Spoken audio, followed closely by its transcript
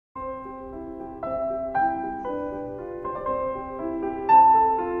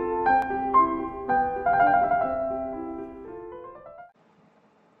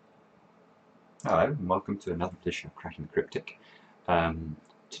Hello and welcome to another edition of Cracking the Cryptic.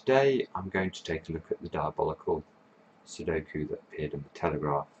 Today I'm going to take a look at the Diabolical Sudoku that appeared in the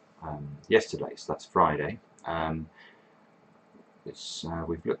Telegraph yesterday, so that's Friday.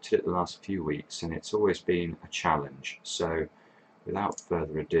 We've looked at it the last few weeks and it's always been a challenge, so without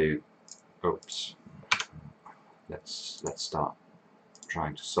further ado, let's start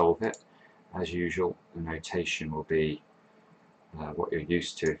trying to solve it. As usual, the notation will be what you're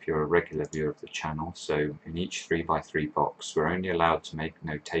used to if you're a regular viewer of the channel. So in each 3x3 box we're only allowed to make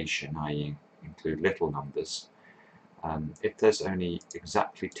notation, i.e. include little numbers, if there's only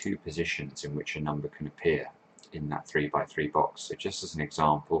exactly two positions in which a number can appear in that 3x3 box. So just as an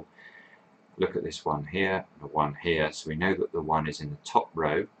example, look at this one here and a 1 here, so we know that the 1 is in the top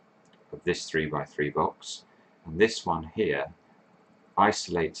row of this 3x3 box, and this one here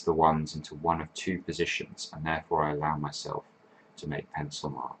isolates the 1s into one of two positions, and therefore I allow myself to make pencil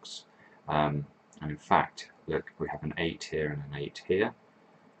marks. And in fact, look, we have an 8 here and an 8 here,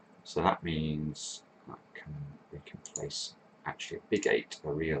 so that means we can place actually a big 8,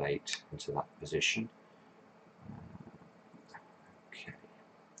 a real 8, into that position. Okay,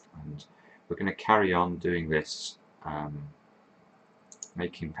 and we're going to carry on doing this,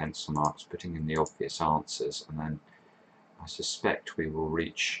 making pencil marks, putting in the obvious answers, and then I suspect we will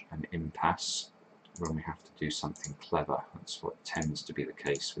reach an impasse when we have to do something clever. That's what tends to be the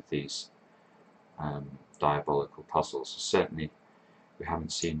case with these diabolical puzzles. Certainly we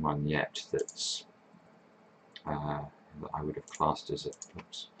haven't seen one yet that's that I would have classed as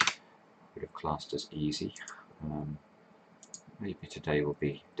easy. Maybe today will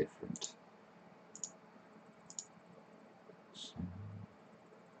be different. So,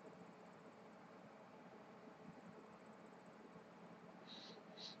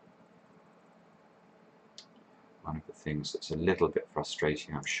 one of the things that's a little bit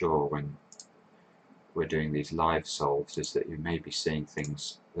frustrating, I'm sure, when we're doing these live solves is that you may be seeing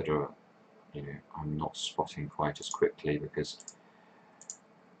things that are, I'm not spotting quite as quickly because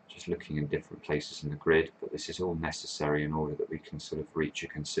just looking in different places in the grid, but this is all necessary in order that we can sort of reach a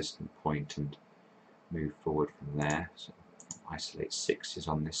consistent point and move forward from there. So isolate 6s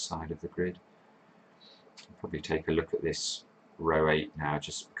on this side of the grid. I'll probably take a look at this row 8 now,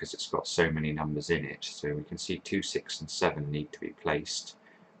 just because it's got so many numbers in it. So we can see 2, 6 and 7 need to be placed,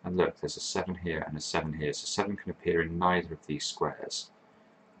 and look, there's a 7 here and a 7 here, so 7 can appear in neither of these squares,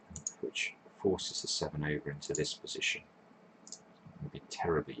 which forces the 7 over into this position. It would be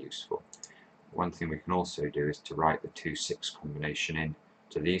terribly useful. One thing we can also do is to write the 2, 6 combination in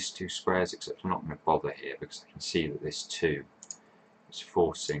to these two squares, except I'm not going to bother here because I can see that this 2 is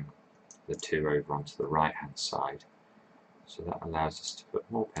forcing the 2 over onto the right hand side. So that allows us to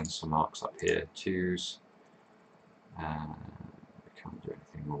put more pencil marks up here, 2s, we can't do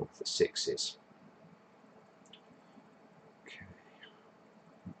anything more with the 6s. Okay,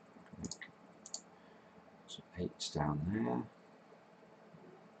 some 8s down there,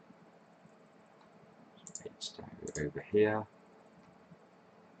 some 8s down over here,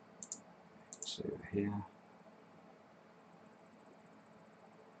 8s over here.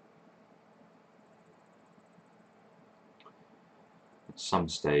 At some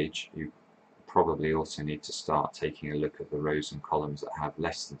stage you probably also need to start taking a look at the rows and columns that have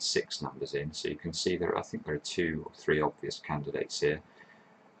less than 6 numbers in. So you can see I think there are 2 or 3 obvious candidates here.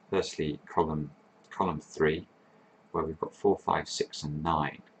 Firstly, column 3, where we've got 4, 5, 6 and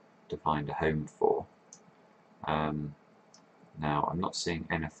 9 to find a home for. Now I'm not seeing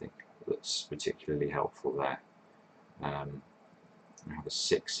anything that's particularly helpful there. We have a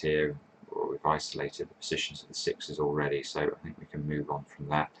 6 here, or we've isolated the positions of the 6s already, so I think we can move on from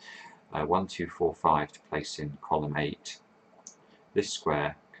that. 1, 2, 4, 5 to place in column 8. This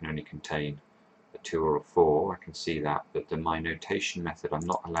square can only contain a 2 or a 4, I can see that, but in my notation method I'm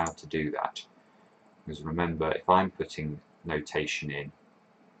not allowed to do that. Because remember, if I'm putting notation in,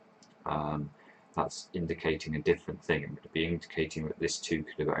 that's indicating a different thing. It would be indicating that this 2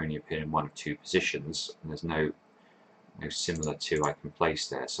 could have only appeared in one of two positions, and there's no similar 2 I can place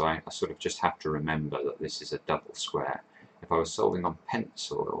there. So I sort of just have to remember that this is a double square. If I was solving on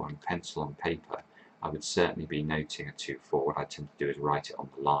pencil or on pencil on paper, I would certainly be noting a 2, 4. What I tend to do is write it on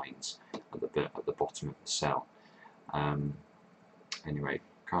the lines at the bottom of the cell. Anyway,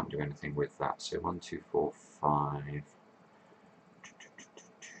 can't do anything with that. So 1, 2, 4, 5.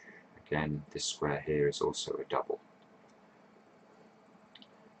 Again, this square here is also a double.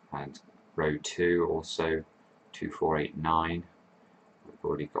 And row 2 also 2, 4, 8, 9. We've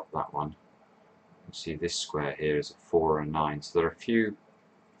already got that one. You can see this square here is a 4 or a 9. So there are a few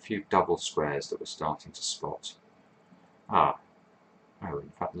double squares that we're starting to spot. Oh,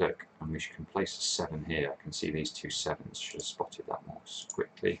 in fact, look, and we can place a 7 here. I can see these two 7s. Should have spotted that more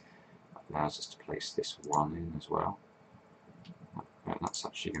quickly. That allows us to place this 1 in as well. That's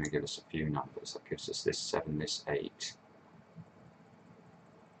actually going to give us a few numbers. That gives us this 7, this 8.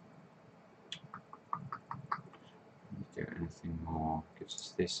 Do anything more? Gives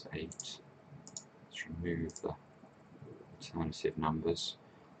us this 8. Let's remove the alternative numbers.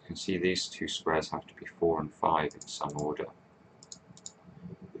 You can see these two squares have to be 4 and 5 in some order.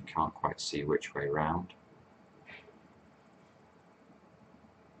 We can't quite see which way round.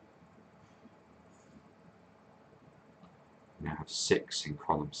 We now have 6 in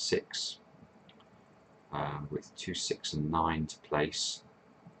column 6, with 2, 6 and 9 to place.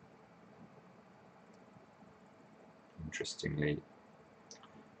 Interestingly,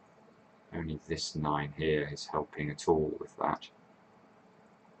 only this 9 here is helping at all with that.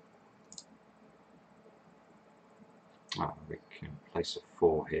 We can place a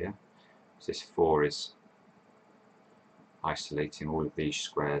 4 here. This 4 is isolating all of these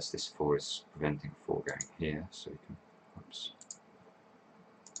squares. This 4 is preventing 4 going here, so we can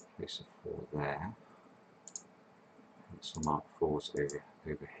place a 4 there. Let's mark 4s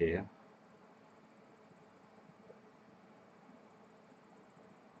over here.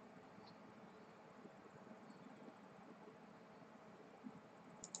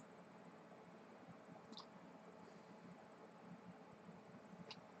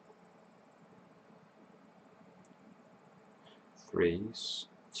 Threes,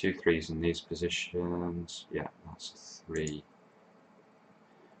 2 3s in these positions. Yeah, that's a 3.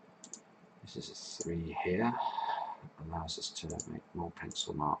 This is a 3 here. Allows us to make more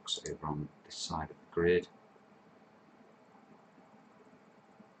pencil marks over on this side of the grid.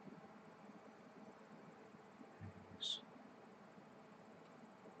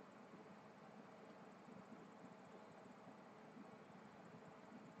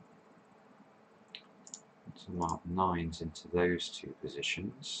 To mark 9s into those 2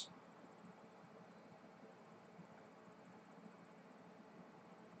 positions.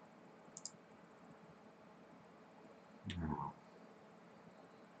 Now,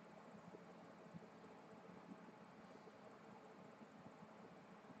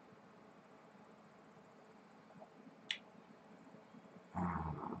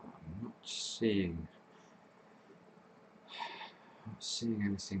 I'm not seeing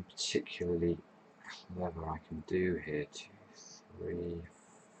anything particularly clever I can do here. 2, 3,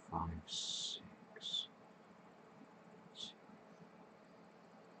 5, 6.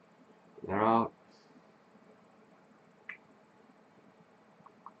 There are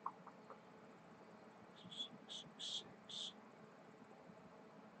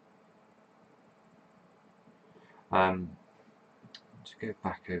to go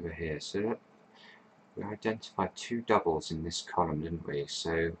back over here. So we identified 2 doubles in this column, didn't we?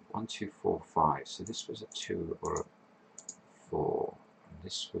 So 1, 2, 4, 5. So this was a 2 or a 4, and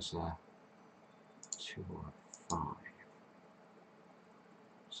this was a 2 or a 5.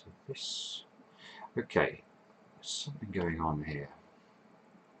 So this, okay, there's something going on here.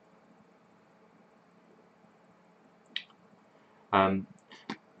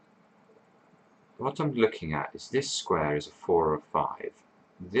 What I'm looking at is this square is a 4 or a 5.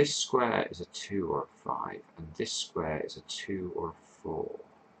 This square is a 2 or a 5, and this square is a 2 or a 4.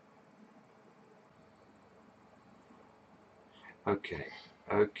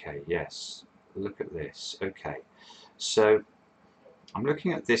 Okay, yes, look at this. Okay, so I'm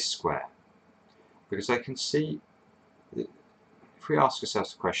looking at this square because I can see that if we ask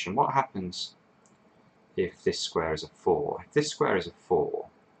ourselves the question, what happens if this square is a 4? If this square is a 4,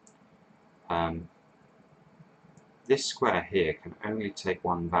 this square here can only take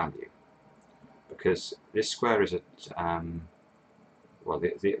one value, because this square is at, well,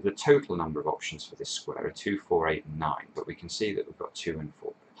 the total number of options for this square are 2, 4, 8 and 9, but we can see that we've got 2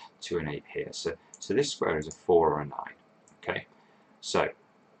 and 8 here. So this square is a 4 or a 9. Okay, so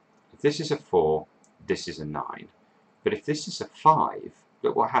if this is a 4, this is a 9. But if this is a 5,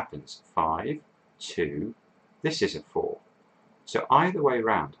 look what happens. 5, 2, this is a 4. So either way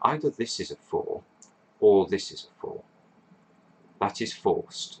round, either this is a 4 or this is a 4. That is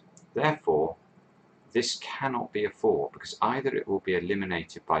forced. Therefore, this cannot be a 4, because either it will be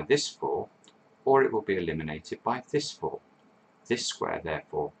eliminated by this 4 or it will be eliminated by this 4. This square,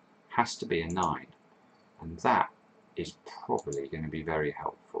 therefore, has to be a 9. And that is probably going to be very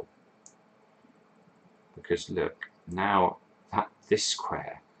helpful. Because look, now this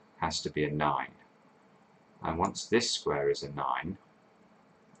square has to be a 9. And once this square is a 9,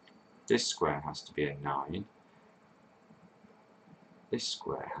 this square has to be a 9. This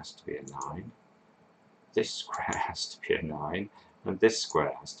square has to be a 9. This square has to be a 9. and this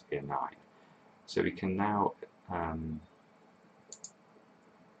square has to be a 9. So we can now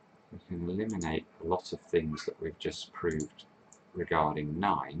we can eliminate a lot of things that we've just proved regarding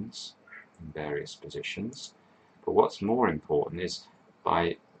 9s in various positions. But what's more important is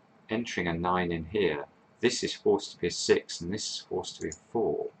by entering a 9 in here, this is forced to be a 6 and this is forced to be a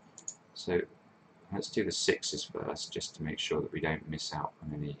 4. So let's do the 6's first, just to make sure that we don't miss out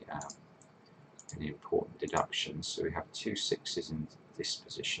on any important deductions. So we have 2 6's in this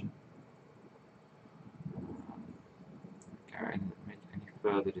position. Any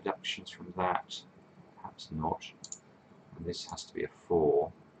further deductions from that? Perhaps not. And this has to be a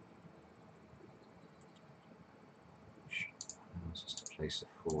 4. Which allows us to place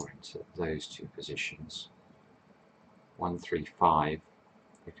a 4 into those 2 positions. 1 3 5.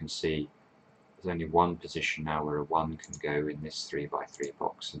 You can see there's only one position now where a 1 can go in this 3x3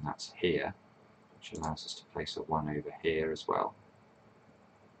 box, and that's here, which allows us to place a 1 over here as well.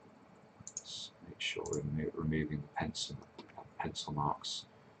 Let's make sure we're removing the pencil marks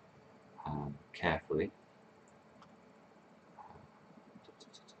carefully.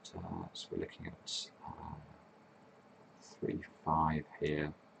 So we're looking at 3 5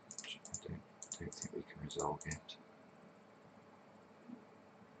 here, which I don't think we can resolve yet.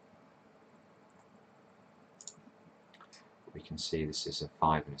 We can see this is a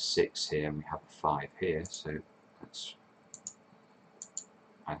 5 and a 6 here, and we have a 5 here, so that's...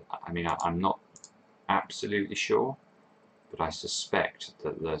 I mean, I'm not absolutely sure, but I suspect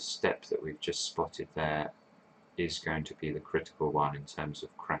that the step that we've just spotted there is going to be the critical one in terms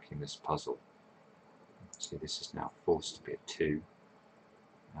of cracking this puzzle. See, this is now forced to be a 2.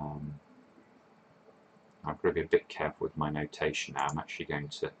 I've got to be a bit careful with my notation now. I'm actually going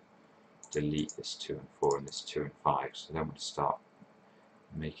to delete this 2 and 4 and this 2 and 5, so I don't want to start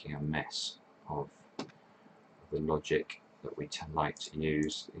making a mess of the logic that we like to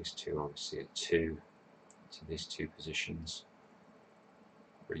use. These two obviously are 2 to these 2 positions,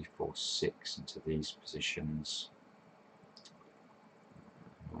 3 4 6 into these positions.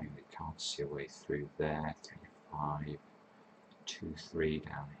 We can't see a way through there. 3 5 2 3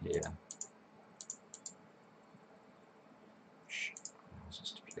 down here, which allows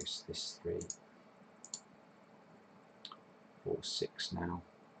us to place this 3 4 6 now.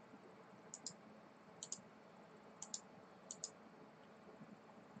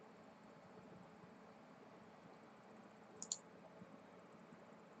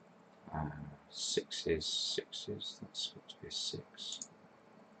 Sixes, that's got to be a 6.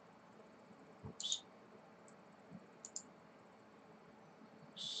 Oops.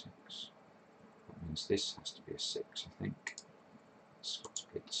 6. That means this has to be a 6, I think. That's got to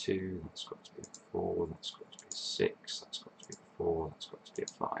be a 2, that's got to be a 4, that's got to be a 6, that's got to be a 4, that's got to be a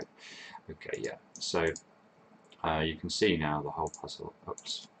 5. Okay, yeah, so you can see now the whole puzzle,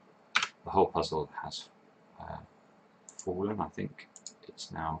 the whole puzzle has fallen. I think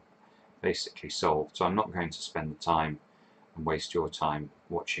it's now basically solved, so I'm not going to spend the time and waste your time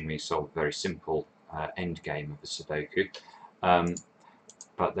watching me solve a very simple end game of a Sudoku.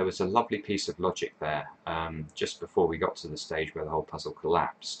 But there was a lovely piece of logic there just before we got to the stage where the whole puzzle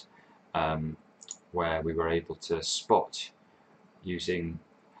collapsed, where we were able to spot using,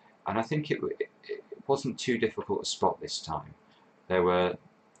 and I think it wasn't too difficult to spot this time.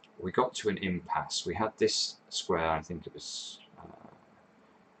 We got to an impasse. We had this square, I think it was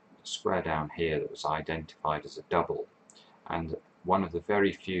square down here, that was identified as a double, and one of the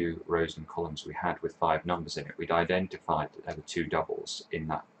very few rows and columns we had with 5 numbers in it, we'd identified that there were 2 doubles in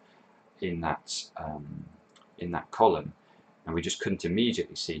that column, and we just couldn't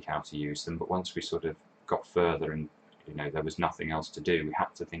immediately seek how to use them. But once we sort of got further and there was nothing else to do, we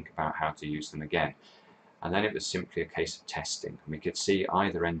had to think about how to use them again, and then it was simply a case of testing. And we could see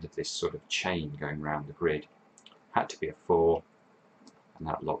either end of this sort of chain going around the grid had to be a 4, and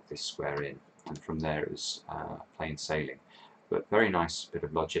that locked this square in, and from there it was plain sailing. But very nice bit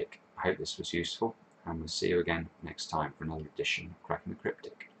of logic. I hope this was useful, and we'll see you again next time for another edition of Cracking the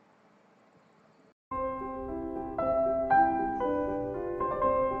Cryptic.